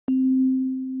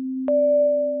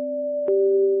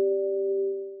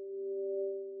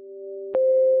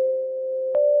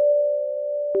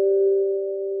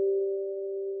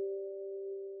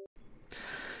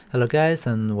Hello guys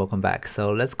and welcome back.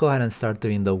 So let's go ahead and start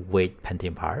doing the weight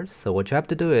painting part. So what you have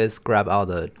to do is grab all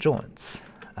the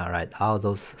joints, alright, all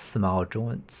those small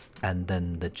joints, and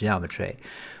then the geometry.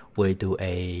 We do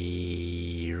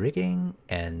a rigging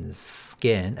and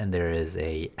skin, and there is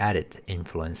a edit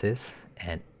influences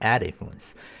and add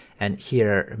influence. And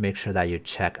here make sure that you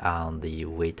check on the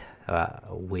weight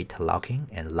locking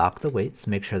and lock the weights,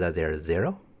 make sure that they're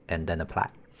 0 and then apply.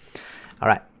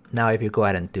 Alright. Now if you go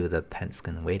ahead and do the pen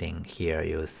skin weighting here,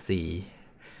 you'll see,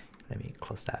 let me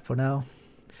close that for now.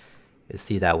 You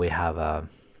see that we have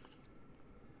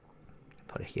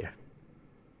put it here.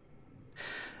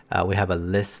 We have a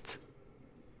list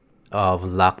of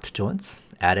locked joints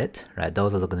added, right?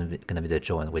 Those are going to be the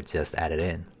joints we just added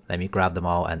in. Let me grab them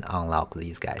all and unlock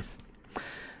these guys.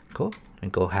 Cool. And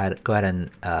go ahead and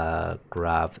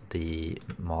grab the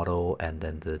model and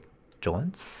then the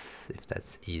joints, if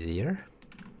that's easier.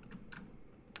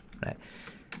 Right.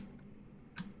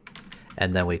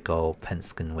 And then we go pen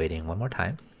skin weighting one more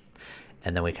time,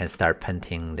 and then we can start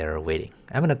painting their weighting.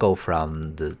 I'm gonna go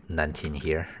from the 19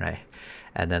 here, right?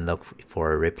 And then look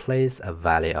for replace a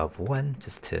value of 1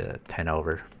 just to pen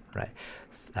over, right?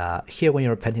 Here when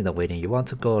you're painting the weighting, you want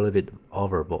to go a little bit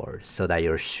overboard so that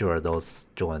you're sure those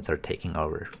joints are taking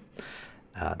over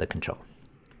the control,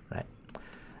 right?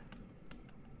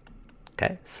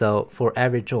 Okay, so for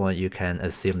every joint, you can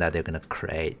assume that they're going to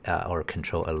create or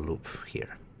control a loop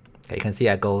here. Okay, you can see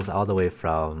it goes all the way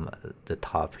from the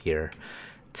top here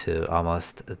to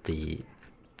almost the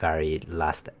very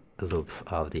last loop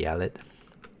of the eyelid.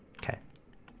 Okay,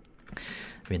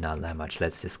 maybe not that much.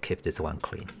 Let's just keep this one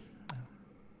clean.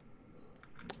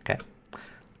 Okay,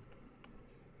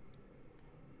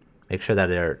 make sure that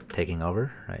they're taking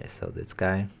over, right? So this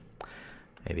guy,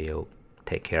 maybe you'll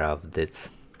take care of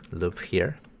this loop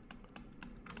here,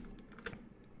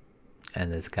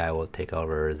 and this guy will take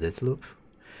over this loop.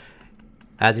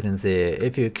 As you can see,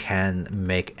 if you can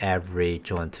make every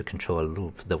joint to control a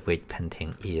loop, the weight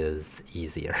painting is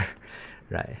easier,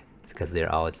 right? Because they're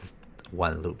all just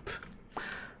one loop.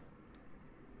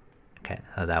 Okay,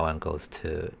 so that one goes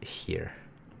to here.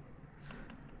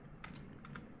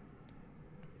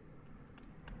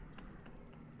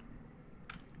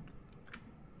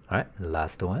 All right, the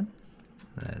last one.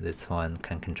 This one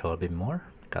can control a bit more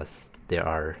because there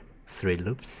are 3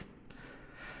 loops.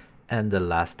 And the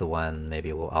last one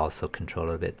maybe will also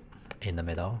control a bit in the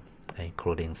middle,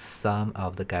 including some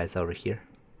of the guys over here.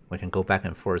 We can go back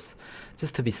and forth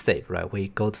just to be safe, right? We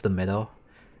go to the middle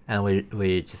and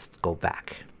we just go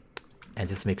back and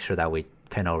just make sure that we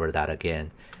pen over that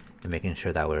again and making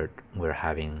sure that we're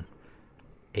having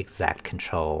exact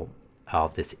control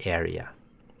of this area.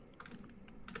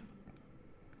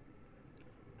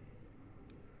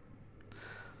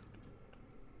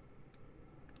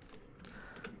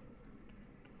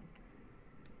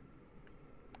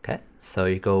 Okay, so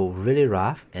you go really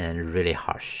rough and really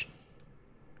harsh.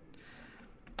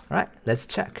 All right, let's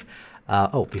check.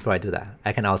 Oh, before I do that,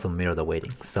 I can also mirror the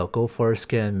weighting. So go for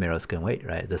skin, mirror skin weight,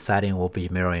 right? The setting will be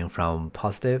mirroring from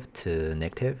positive to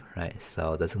negative, right?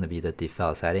 So that's going to be the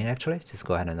default setting actually. Just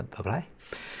go ahead and apply.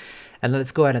 And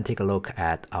let's go ahead and take a look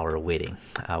at our weighting.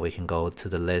 We can go to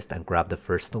the list and grab the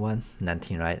first one,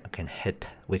 19, right?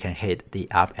 We can hit the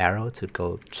up arrow to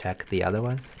go check the other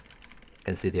ones. You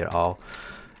can see they're all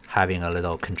having a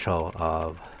little control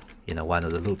of, one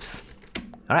of the loops.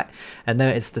 All right, and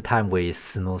then it's the time we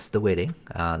smooth the weighting.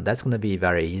 That's going to be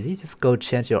very easy. Just go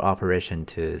change your operation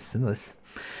to smooth,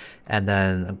 and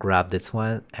then grab this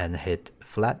one and hit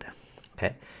flat.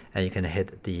 Okay, and you can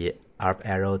hit the up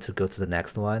arrow to go to the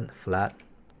next one, flat.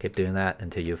 Keep doing that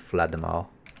until you flat them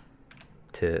all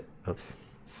to,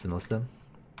 smooth them.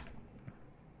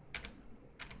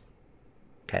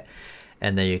 Okay.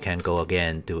 And then you can go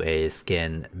again, do a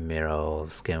skin, mirror,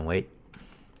 skin weight.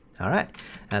 All right,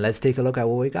 and let's take a look at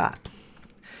what we got.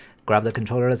 Grab the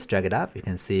controller, let's drag it up. You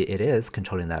can see it is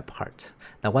controlling that part.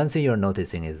 Now, one thing you're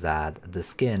noticing is that the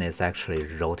skin is actually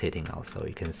rotating also.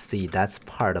 You can see that's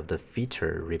part of the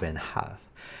feature ribbon have.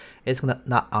 It's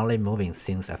not only moving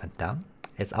things up and down,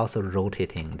 it's also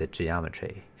rotating the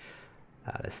geometry.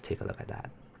 Let's take a look at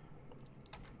that.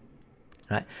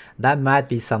 Right, that might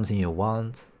be something you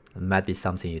want. Might be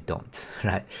something you don't,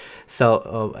 right?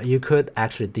 So you could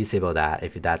actually disable that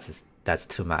if that's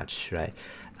too much, right?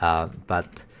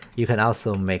 But you can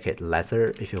also make it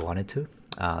lesser if you wanted to.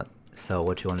 So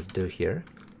what you want to do here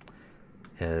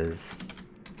is,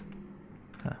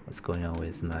 what's going on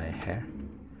with my hair?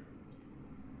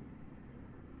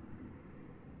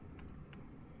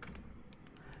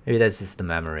 Maybe that's just the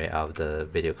memory of the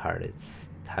video card. It's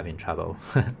having trouble.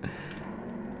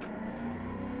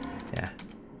 Yeah.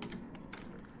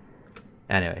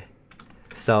 Anyway,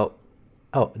 so,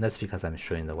 oh, that's because I'm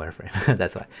showing the wireframe.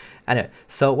 That's why. Anyway,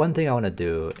 so one thing I want to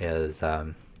do is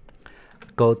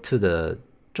go to the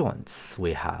joints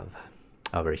we have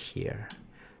over here.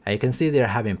 And you can see they're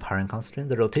having parent constraint.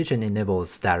 The rotation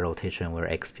enables that rotation we're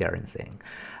experiencing.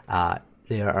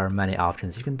 There are many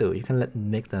options you can do. You can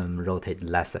make them rotate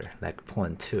lesser, like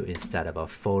 0.2 instead of a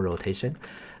full rotation.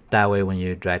 That way, when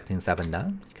you drag things up and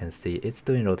down, you can see it's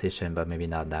doing rotation, but maybe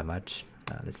not that much.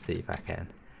 Let's see if I can.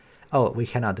 Oh, we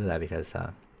cannot do that because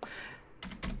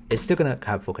it's still gonna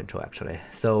have full control actually.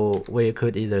 So we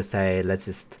could either say, let's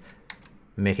just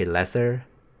make it lesser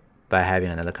by having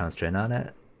another constraint on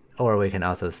it, or we can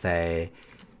also say,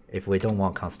 if we don't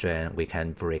want constraint, we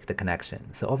can break the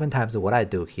connection. So oftentimes what I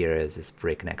do here is just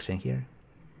break connection here.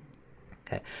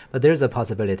 Okay, but there's a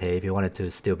possibility if you wanted to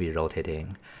still be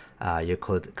rotating, you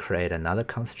could create another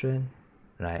constraint,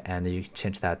 right? And you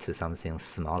change that to something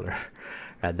smaller,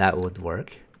 right? That would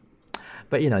work.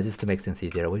 But just to make things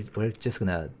easier, we're just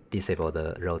gonna disable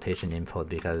the rotation input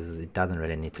because it doesn't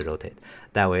really need to rotate.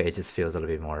 That way it just feels a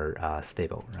little bit more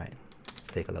stable, right? Let's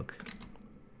take a look.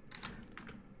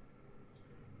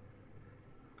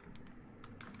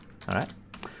 All right.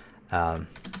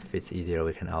 If it's easier,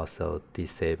 we can also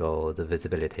disable the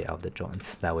visibility of the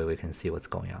joints. That way we can see what's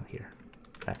going on here.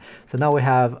 Okay. So now we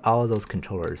have all those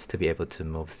controllers to be able to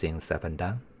move things up and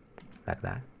down like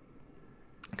that.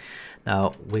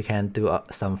 Now we can do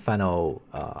some final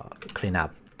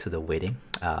cleanup to the weighting.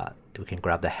 We can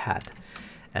grab the head,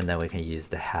 and then we can use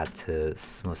the head to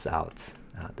smooth out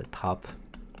the top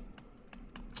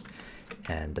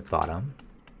and the bottom.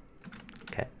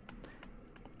 Okay.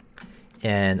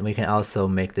 And we can also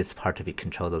make this part to be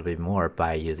controlled a little bit more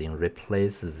by using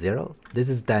replace 0. This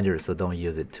is dangerous, so don't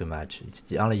use it too much.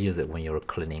 You only use it when you're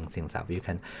cleaning things up. You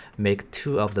can make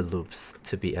 2 of the loops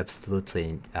to be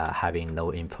absolutely having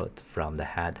no input from the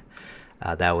head.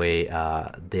 That way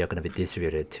they are going to be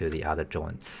distributed to the other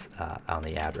joints on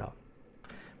the eyebrow.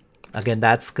 Again,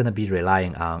 that's going to be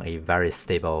relying on a very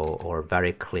stable or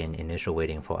very clean initial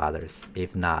weighting for others.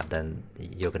 If not, then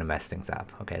you're going to mess things up.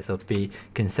 Okay, so be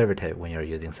conservative when you're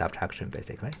using subtraction,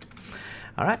 basically.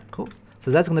 All right, cool.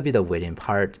 So that's going to be the weighting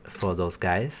part for those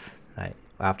guys. Right.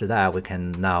 After that, we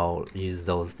can now use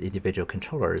those individual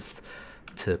controllers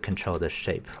to control the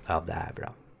shape of the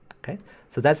eyebrow. Okay,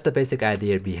 so that's the basic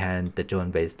idea behind the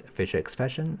joint-based facial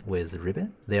expression with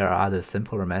ribbon. There are other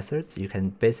simpler methods. You can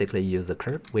basically use the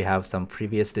curve. We have some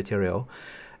previous tutorial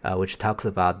which talks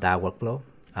about that workflow,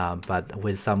 but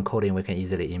with some coding we can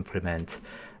easily implement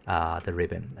the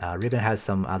ribbon. Ribbon has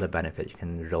some other benefit. You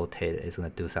can rotate it, it's going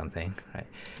to do something, right?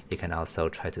 You can also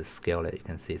try to scale it. You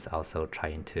can see it's also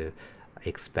trying to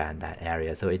expand that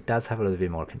area, so it does have a little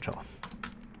bit more control.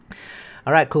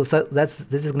 All right, cool. So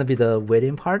this is going to be the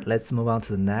weighting part. Let's move on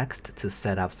to the next to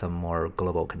set up some more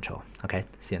global control. Okay,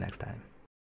 see you next time.